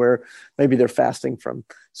fasting, where maybe they're fasting from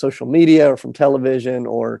social media or from television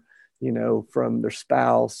or, from their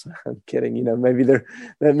spouse. I'm kidding. Maybe they're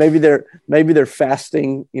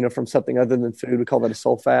fasting, from something other than food. We call that a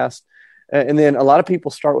soul fast. And then a lot of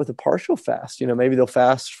people start with a partial fast. Maybe they'll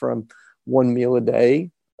fast from one meal a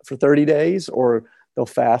day for 30 days, or they'll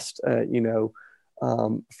fast,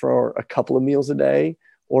 for a couple of meals a day,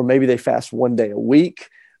 or maybe they fast one day a week.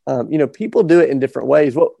 People do it in different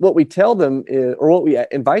ways. What we tell them is, or what we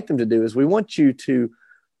invite them to do is, we want you to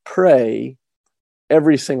pray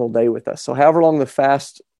every single day with us. So however long the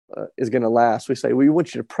fast is going to last, we say, we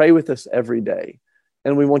want you to pray with us every day.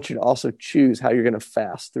 And we want you to also choose how you're going to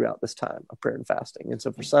fast throughout this time of prayer and fasting. And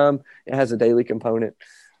so for some, it has a daily component.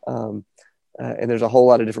 And there's a whole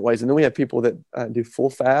lot of different ways. And then we have people that do full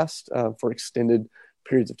fast for extended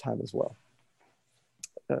periods of time as well.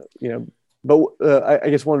 I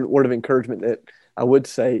guess one word of encouragement that I would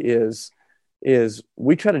say is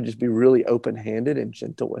we try to just be really open-handed and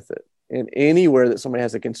gentle with it. And anywhere that somebody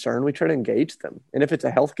has a concern, we try to engage them. And if it's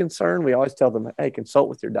a health concern, we always tell them, hey, consult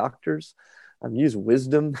with your doctors, use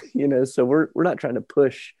wisdom, so we're not trying to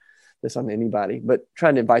push this on anybody, but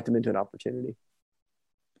trying to invite them into an opportunity.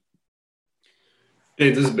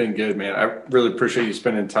 Dave, this has been good, man. I really appreciate you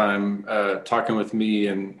spending time talking with me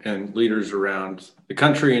and leaders around the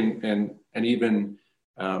country and even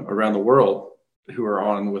around the world who are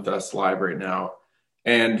on with us live right now.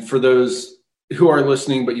 And for those who are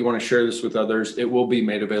listening, but you want to share this with others, it will be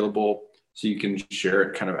made available so you can share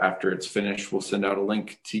it kind of after it's finished. We'll send out a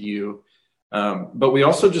link to you. But we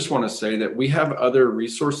also just want to say that we have other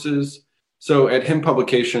resources. So at Hymn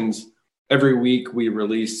Publications, every week we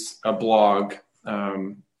release a blog.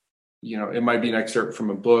 It might be an excerpt from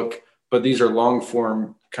a book, but these are long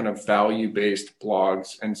form kind of value-based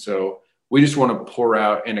blogs. And so we just want to pour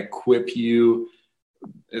out and equip you,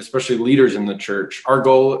 especially leaders in the church. Our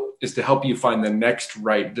goal is to help you find the next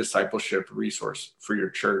right discipleship resource for your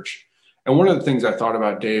church. And one of the things I thought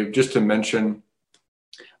about, Dave, just to mention,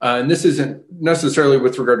 and this isn't necessarily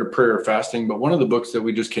with regard to prayer or fasting, but one of the books that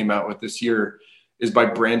we just came out with this year is by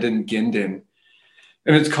Brandon Gindin.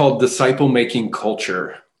 And it's called Disciple Making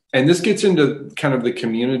Culture. And this gets into kind of the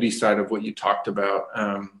community side of what you talked about.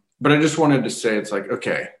 But I just wanted to say, it's like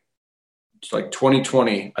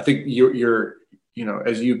 2020. I think you're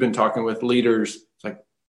as you've been talking with leaders, it's like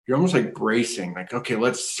you're almost like bracing, like, okay,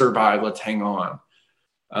 let's survive, let's hang on.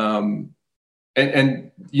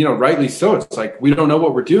 And rightly so. It's like, we don't know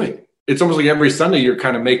what we're doing. It's almost like every Sunday you're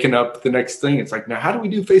kind of making up the next thing. It's like, now how do we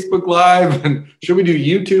do Facebook Live, and should we do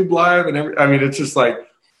YouTube Live? And it's just like,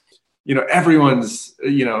 everyone's,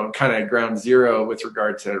 kind of ground zero with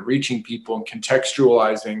regard to reaching people and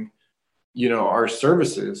contextualizing, our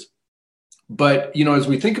services. But, as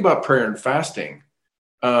we think about prayer and fasting,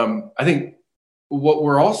 I think what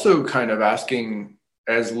we're also kind of asking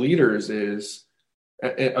as leaders is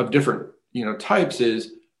of different, types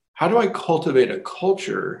is, how do I cultivate a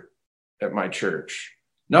culture at my church?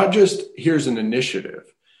 Not just here's an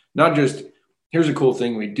initiative, not just here's a cool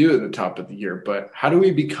thing we do at the top of the year, but how do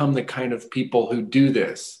we become the kind of people who do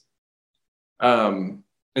this? And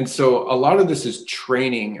so a lot of this is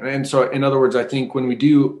training. And so, in other words, I think when we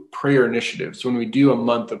do prayer initiatives, when we do a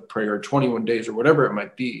month of prayer, 21 days or whatever it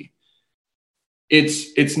might be,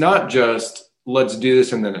 it's not just let's do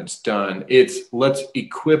this and then it's done. It's let's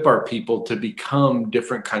equip our people to become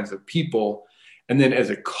different kinds of people. And then as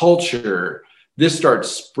a culture, this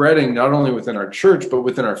starts spreading not only within our church, but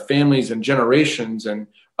within our families and generations and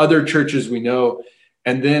other churches we know.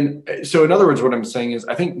 And then, so in other words, what I'm saying is,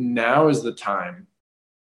 I think now is the time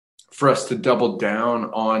for us to double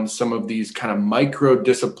down on some of these kind of micro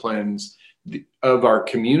disciplines of our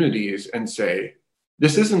communities and say,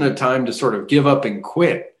 this isn't a time to sort of give up and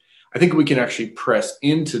quit. I think we can actually press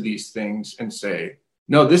into these things and say,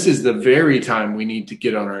 no, this is the very time we need to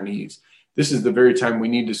get on our knees. This is the very time we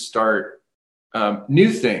need to start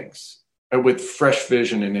new things with fresh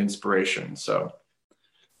vision and inspiration. So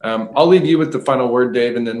I'll leave you with the final word,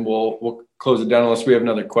 Dave, and then we'll close it down unless we have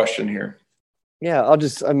another question here. Yeah, I'll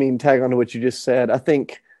just, tag on to what you just said. I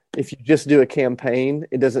think if you just do a campaign,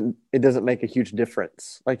 it doesn't make a huge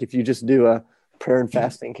difference. Like if you just do a prayer and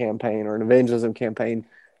fasting campaign or an evangelism campaign,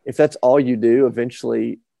 if that's all you do,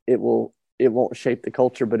 eventually it won't shape the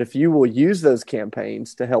culture. But if you will use those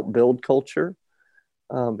campaigns to help build culture,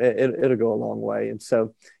 it'll go a long way. And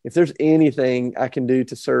so if there's anything I can do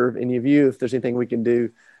to serve any of you, if there's anything we can do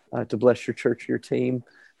to bless your church, your team,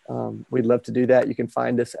 we'd love to do that. You can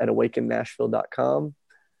find us at awakennashville.com,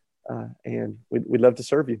 and we'd love to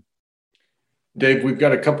serve you. Dave, we've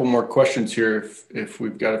got a couple more questions here if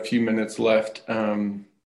we've got a few minutes left.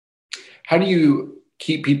 How do you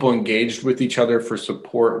keep people engaged with each other for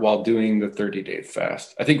support while doing the 30-day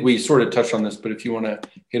fast? I think we sort of touched on this, but if you want to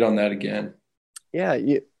hit on that again. Yeah,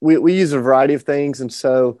 we use a variety of things. And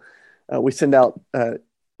so we send out, the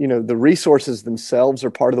resources themselves are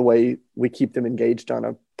part of the way we keep them engaged on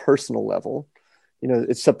a personal level.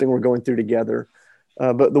 It's something we're going through together.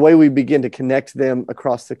 But the way we begin to connect them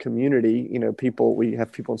across the community, we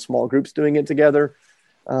have people in small groups doing it together.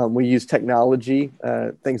 We use technology,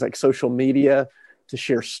 things like social media to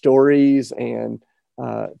share stories and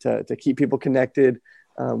to keep people connected.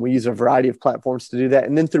 We use a variety of platforms to do that.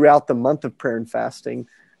 And then throughout the month of prayer and fasting,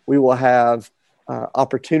 we will have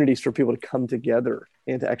opportunities for people to come together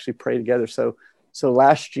and to actually pray together. So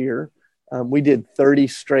last year, we did 30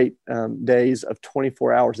 straight days of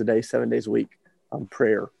 24 hours a day, 7 days a week on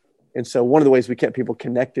prayer. And so one of the ways we kept people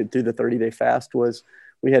connected through the 30-day fast was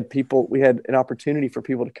we had an opportunity for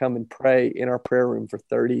people to come and pray in our prayer room for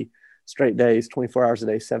 30 straight days, 24 hours a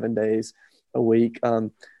day, 7 days a week.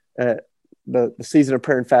 The season of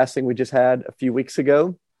prayer and fasting we just had a few weeks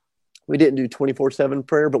ago, we didn't do 24/7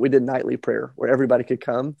 prayer, but we did nightly prayer where everybody could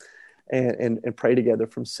come and pray together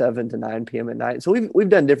from 7 to 9 p.m. at night. So we've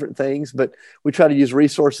done different things, but we try to use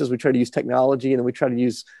resources, we try to use technology, and then we try to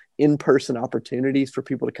use in-person opportunities for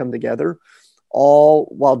people to come together, all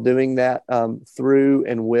while doing that through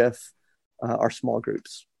and with our small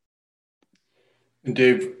groups. And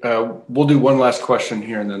Dave, we'll do one last question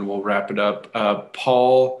here and then we'll wrap it up.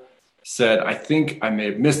 Paul said, I think I may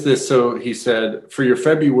have missed this. So he said, for your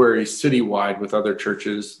February citywide with other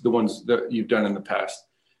churches, the ones that you've done in the past,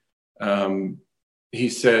 he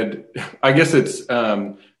said, I guess it's,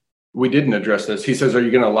 we didn't address this. He says, are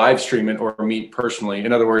you going to live stream it or meet personally?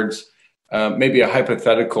 In other words, maybe a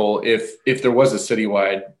hypothetical, if there was a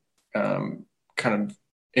citywide kind of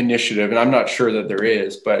initiative, and I'm not sure that there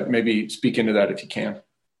is, but maybe speak into that if you can.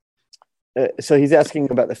 So he's asking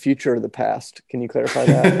about the future or the past. Can you clarify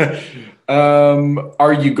that?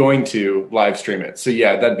 Are you going to live stream it? So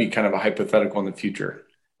yeah, that'd be kind of a hypothetical in the future.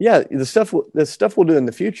 Yeah, the stuff we'll do in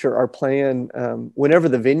the future, our plan, whenever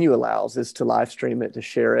the venue allows, is to live stream it, to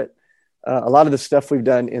share it. A lot of the stuff we've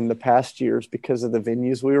done in the past years, because of the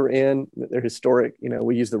venues we were in, they're historic.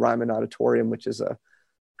 We use the Ryman Auditorium, which is a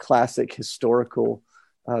classic historical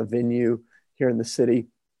venue here in the city.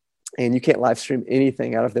 And you can't live stream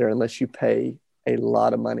anything out of there unless you pay a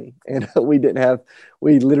lot of money, and we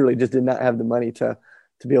literally just did not have the money to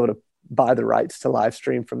be able to buy the rights to live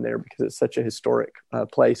stream from there because it's such a historic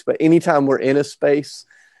place. But anytime we're in a space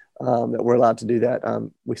that we're allowed to do that,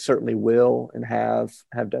 we certainly will and have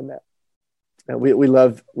done that. We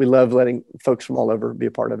love letting folks from all over be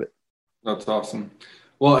a part of it. That's awesome.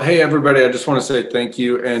 Well, hey, everybody, I just want to say thank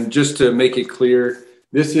you. And just to make it clear,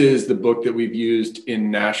 this is the book that we've used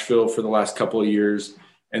in Nashville for the last couple of years.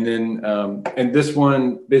 And then, and this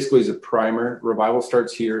one basically is a primer. Revival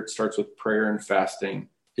starts here. It starts with prayer and fasting.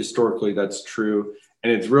 Historically, that's true.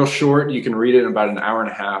 And it's real short. You can read it in about an hour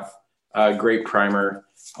and a half. Great primer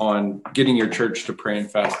on getting your church to pray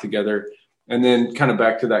and fast together. And then kind of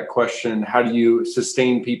back to that question, how do you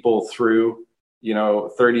sustain people through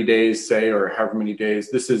 30 days, say, or however many days?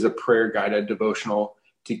 This is a prayer guided devotional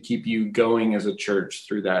to keep you going as a church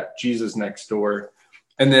through that. Jesus Next Door.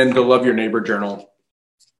 And then the Love Your Neighbor Journal.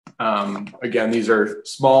 Again, these are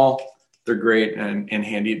small, they're great and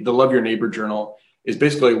handy. The Love Your Neighbor Journal is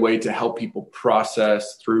basically a way to help people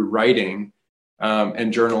process through writing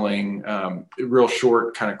and journaling, real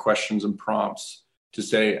short kind of questions and prompts to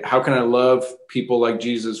say, how can I love people like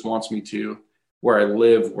Jesus wants me to, where I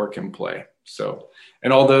live, work, and play? So,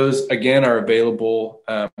 and all those, again, are available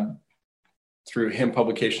through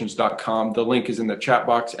hymnpublications.com. The link is in the chat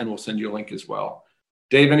box, and we'll send you a link as well.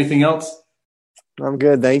 Dave, anything else? I'm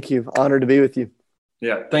good. Thank you. Honored to be with you.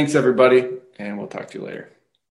 Yeah. Thanks, everybody. And we'll talk to you later.